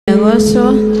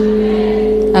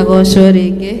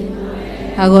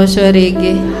agocwo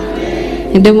ringi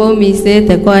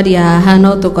ndimumisite kwaria haha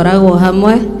no tukoragwo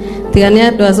hamwe tigani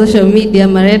andu a social media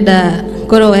marenda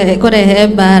kurehe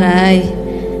mbara ai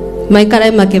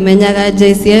maikare makimenyaga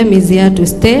JCM is here to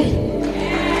stay.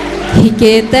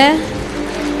 Hikete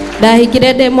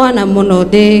ndahikire ndi mwana muno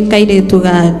ndi kairitu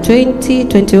ga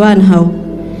 2021 hau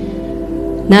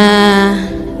na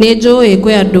ni njui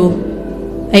kwi andu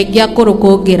aingi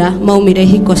akurukungira maumire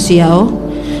hiko ciao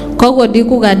koguo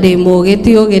ndikuga ndi mugi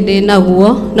ti ugi ndi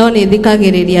naguo no ni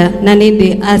thikagiriria na ni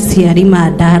ndi aciari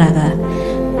mandaraga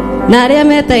na aria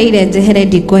metaire njehere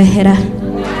ndikwehera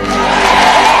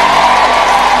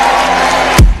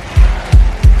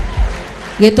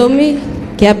gitumi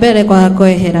kia mbere kwa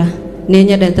kwehera ni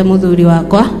nyendete muthuri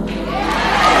wakwa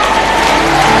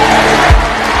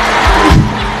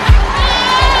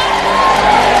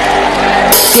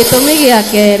gitumi gia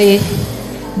keri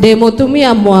ndi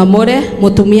mutumia mwamure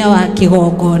mutumia wa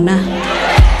kigongona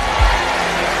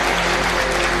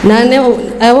na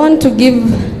I want to give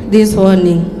this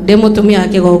warning ndi mutumia wa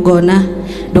kigongona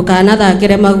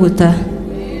ndukanathakire maguta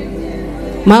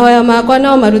mahoya makwa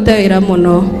no marute wira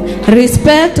muno.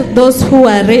 Respect those who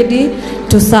are ready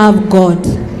to serve God.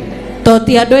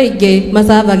 Toti andu aingi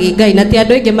masavagi Ngai na ti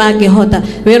andu aingi mangihota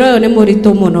wira uyo ni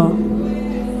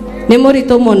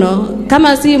muritu muno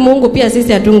kama si Mungu pia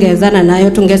sisi atungezana nayo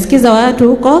tungesikiza watu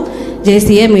huko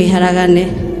JCM iharagane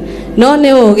no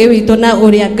ni ugi witu na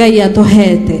uria Ngai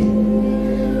atuhete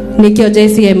nikio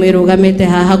JCM irugamite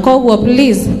haha koguo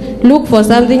please look for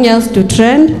something else to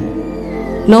trend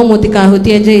no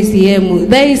mutikahutie JCM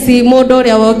thaisi mundu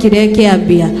uria wokire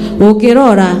kiambia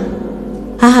ukirora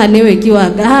haha ni wiki wa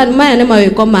Ngai maya ni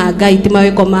mawiko ma Ngai ti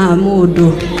mawiko ma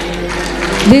mundu.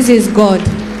 This is God.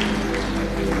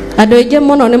 Andu aingi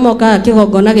muno ni mokaga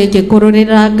kigongona giki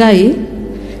kururira Ngai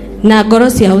na ngoro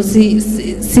ciao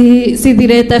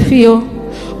cithirite biu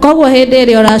koguo hindi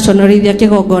ria uraconorithia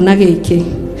kigongona giki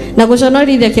na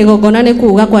guconorithia kigongona ni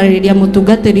kuuga kwaririria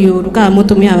mutungatiri uru kana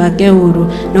mutumia wake uru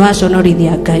ni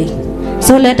waconorithia Ngai.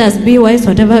 So let us be wise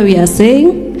whatever we are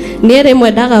saying. Ni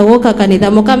rimwe ndaga guka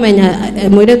kanitha mukamenya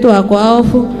mwiritu wakwa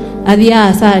ofu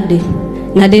athia Sunday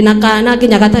na ndina kana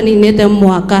nginya gataninite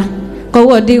mwaka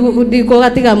koguo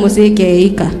ndikugatiga mucii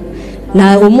ika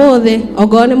na umuthi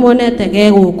ogoni monete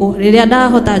ge guku riria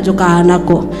ndahota njukaa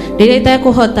nako riria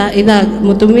itekuhota itha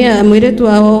mutumia mwiritu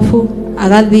wa ofu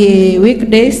agathie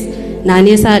weekdays na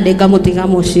ni Sunday ngamutiga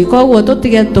mucii koguo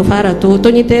tutige tubara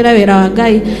tunyitire wira wa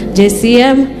Ngai.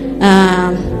 JCM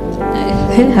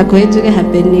hakuenjuge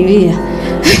happy new year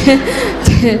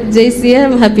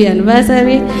JCM happy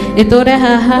anniversary iture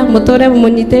haha muture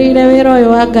munyitire wira uyu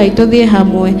wa Ngai tuthie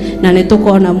hamwe na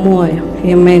nitukona moyo.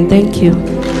 Amen. Thank you.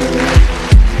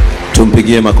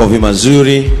 Tumpigie makofi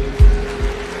mazuri.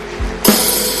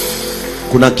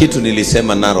 Kuna kitu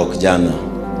nilisema Narok jana,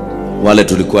 wale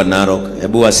tulikuwa Narok,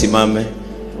 hebu wasimame.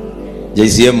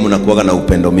 JCM mnakuwa na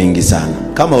upendo mingi sana.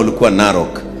 Kama ulikuwa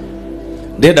Narok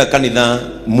ndenda kanitha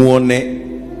muone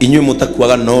inywe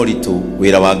mutakuaga noritu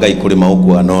wira wa Ngai kuri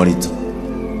mauku wa noritu.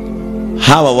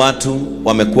 Hawa watu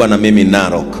wamekuwa na mimi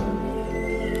Narok.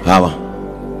 Hawa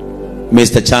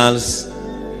Mr. Charles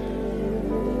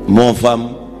Mofam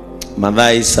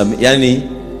Madhai yani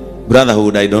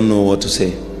brotherhood, I don't know what to say.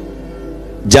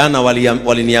 Jana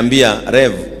waliniambia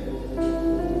Rev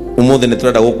umuthi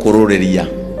niturenda gukurureria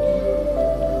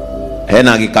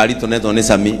hena gikari tunetho ni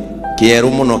Sami kieru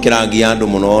muno kirangia andu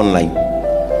muno online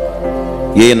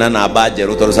yena na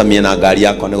bajeru torusamie na ngari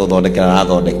yako ni guthondekera na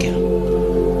thondekera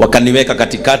wakaniweka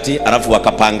katikati alafu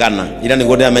wakapangana ila ni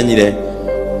gode amenyire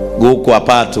guku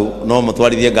apatu no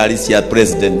mutwarithie ngari cia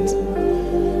president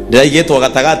ndaigetwo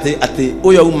gatagati ati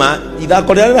uyo uma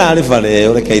ithako ria rari bare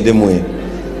ureke ithimwe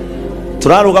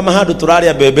turarugama handu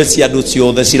turaria mbembe cia andu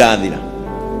ciothe cirathira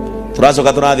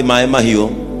turacoka turathi mae mahiu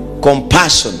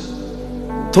compassion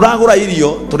turagura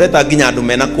irio tureta nginya andu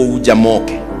mena kuuja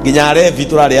moke nginya Revi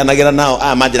turarianagira nao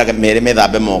manjira mere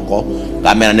methambe moko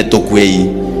ngamera ni tukwei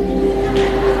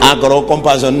agoro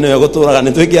compassion ni guturaga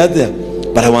ni twiki atia.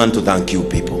 But I want to thank you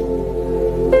people.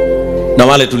 Na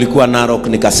wale tulikuwa Narok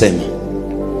nikasema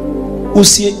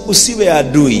usiwe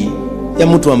adui ya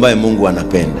mtu ambaye Mungu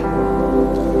anapenda.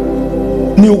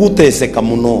 Ni uguteseka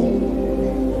muno.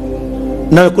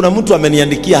 Na kuna mtu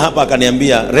ameniandikia hapa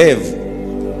akaniambia Rev,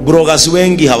 bloggers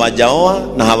wengi hawajaoa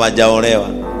na hawajaolewa,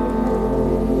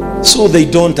 so they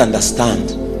don't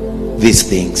understand these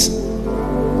things.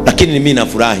 Lakini mimi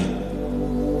nafurahi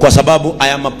kwa sababu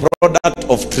I am a product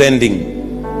of trending.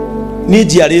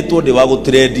 Niji aritwo de wago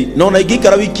trade no na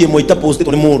igikara wiki imwe ita post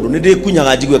ni mundu ni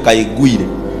ndikunyaga njigwe kaiguire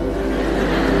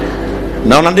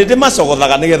na ona ndinde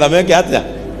macogothaga nigetha meke atia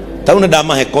tau ne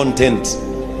ndamahe content.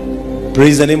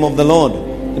 Praise the name of the Lord.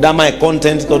 Ndamahe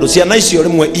content tondu ciana icio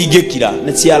rimwe ingikira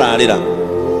ni ciararira,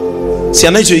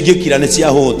 ciana icio ingikira ni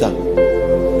ciahota,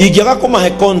 ingiaga kumahe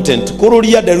content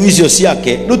kururia nderu icio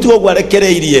ciake ruti ogwa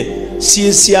rekereirie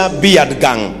cie cia beard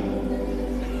gang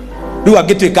riu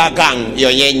angitwika gang yo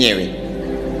yenyewe.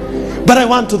 But I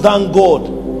want to thank God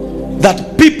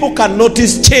that people can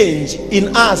notice change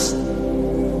in us,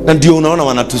 na ndio unaona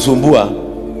wanatusumbua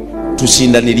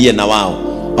tushindanilie na wao.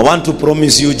 I want to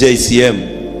promise you JCM,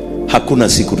 hakuna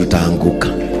siku tutaanguka.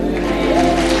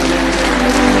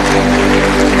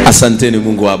 Asanteni,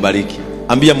 Mungu awabariki.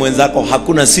 Ambia mwenzako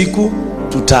hakuna siku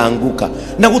tutaanguka.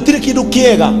 Na gutire kindu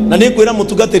kiega, na nikwira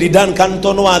mutugatiri Dan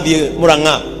Canton wathie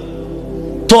Murang'a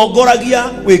togoragia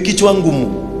wikichwa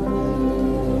ngumu.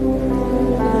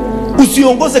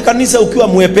 Usiongoze kanisa ukiwa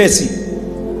mwepesi.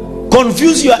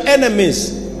 Confuse your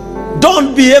enemies.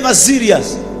 Don't be ever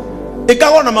serious.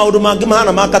 Ikagona maundu mangi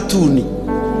mahana makatuni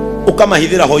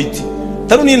ukamahithira hoiti.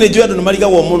 Taru ni njua andu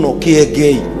marigagwo muno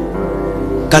Kiengei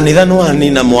kanitha no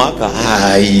anina mwaka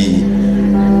ai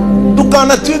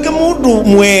dukana tuike mundu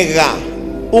mwega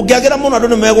ungiagira muno andu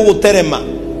nimeguguterema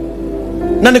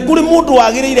na ni kuri mundu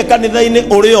wagiriire kanitha-ini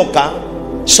urioka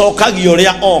cokagio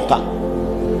ria oka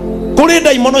kuri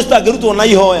ndaimono citangirutwo na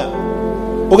ihoya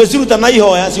ugiciruta na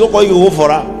ihoya cigukoo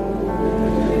igugubora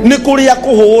ni kuria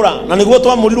kuhura na niguo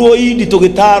twamurirwo idi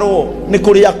tugitarwo ni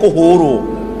kuria kuhurwo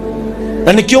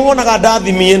na nikio ngonaga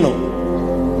ndathimi ino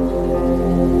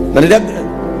na riria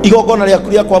igogona ria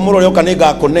kuria kwa muro rioka ni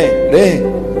ngakune re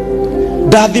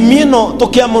ndathimi ino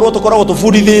tukiamurwo tukoragwo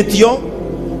tufundithitio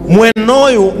mwena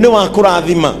uyu ni wa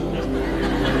kurathima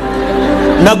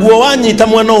naguo wanyita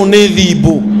mwena uyu ni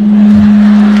thimbu.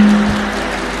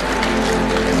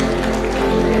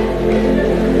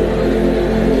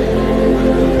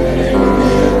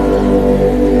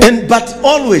 But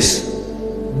always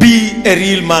be a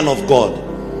real man of God.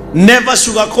 Never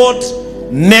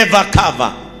sugarcoat, never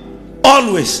cover.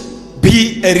 Always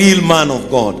be a real man of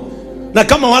God. Na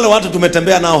kama wale watu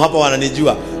tumetembea nao hapa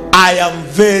wananijua, I am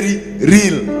very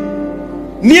real.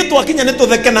 Nietu wakinya netu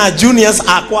theke na juniors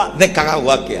akwa thekaga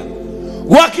gwakia.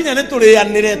 Wakinya netu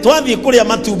rianire twathie kuria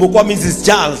matumbo kwa Mrs.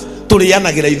 Charles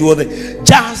turianagira ithuothe.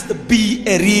 Just be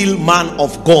a real man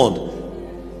of God.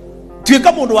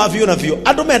 Tuika mundu wa vio na vio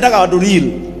andu mendaga andu real.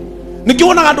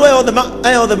 Nikiona andu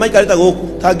ayothe maikarita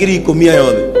guku tangiri 10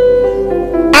 ayothe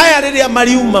aya riria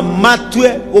mariuma matwe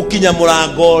gukinya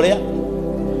murango uria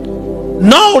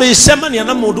no uricemania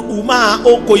na mundu uma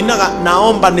ukuinaga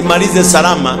naomba nimalize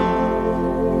salama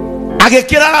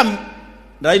agikira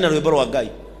ndaina rwimbo rwa Ngai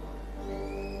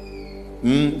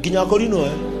kinya korino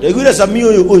ndegwire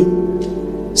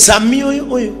Sami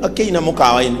uyu akiina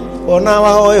mukawa-ini ona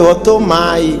wa oyo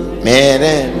otumai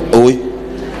mere uyu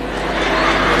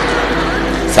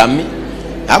Sami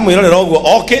amwirorera ogwo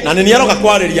okay na ni aroka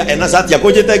kwariria ena sati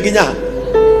akujite nginya.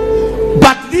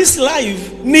 But this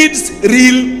life needs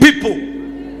real people,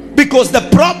 because the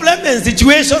problem and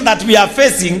situation that we are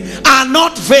facing are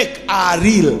not fake, are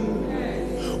real.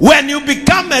 When you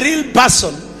become a real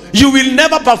person, you will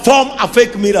never perform a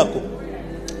fake miracle.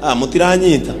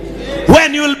 Mutiranyita.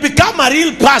 When you will become a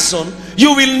real person,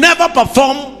 you will never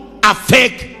perform a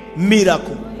fake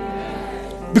miracle.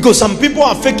 Because some people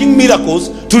are faking miracles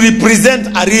to represent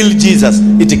a real Jesus.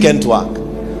 It can't work.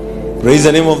 Praise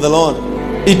the name of the Lord.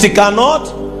 It cannot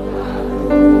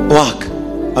work.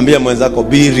 Ambia mwenzako,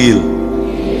 be real.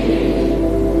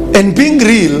 And being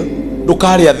real,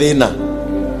 dukari ya thina.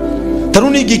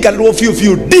 Taruni gikalwo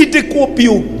fiu dite ko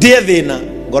piu de thina.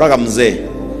 Ngoraga mzee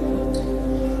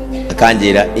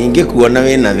akanjira ingikuona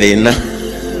wina thina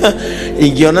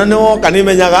ingiona ni woka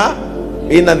nimenyaga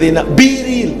ina thina. Be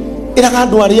real.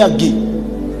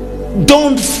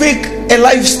 Don't fake a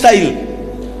lifestyle.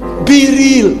 Be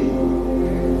real.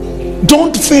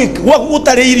 Don't fake.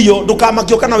 Wakutaririo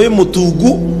ndukamakio kana we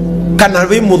mutungu kana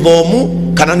we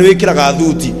muthomu kana ni wikiraga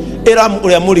thuti era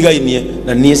uria murigainie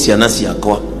na nie ciana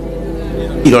ciakwa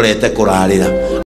irorete kurarira.